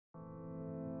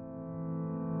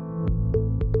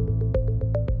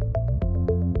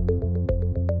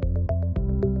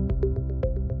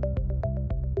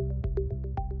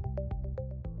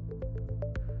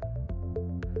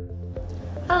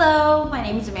Hello, my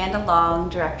name is Amanda Long,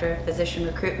 Director of Physician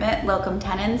Recruitment, Locum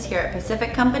Tenens here at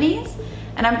Pacific Companies,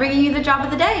 and I'm bringing you the job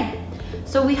of the day.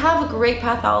 So we have a great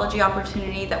pathology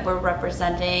opportunity that we're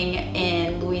representing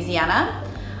in Louisiana.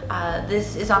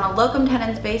 This is on a Locum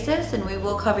Tenens basis, and we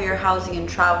will cover your housing and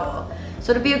travel.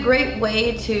 So it'll be a great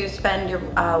way to spend your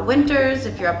winters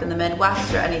if you're up in the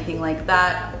Midwest or anything like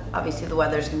that. Obviously the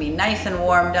weather's gonna be nice and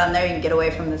warm down there. You can get away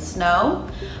from the snow.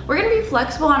 We're gonna be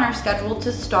flexible on our schedule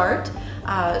to start.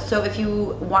 So if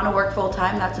you wanna work full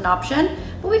time, that's an option.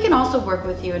 But we can also work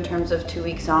with you in terms of 2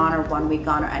 weeks on or 1 week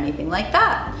on or anything like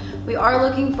that. We are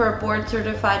looking for a board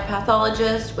certified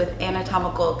pathologist with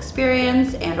anatomical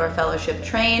experience and or fellowship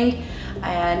trained.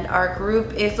 And our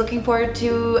group is looking forward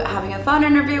to having a phone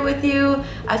interview with you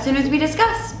as soon as we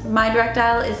discuss. My direct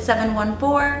dial is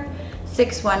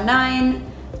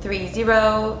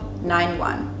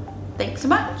 714-619-3091. Thanks so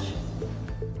much.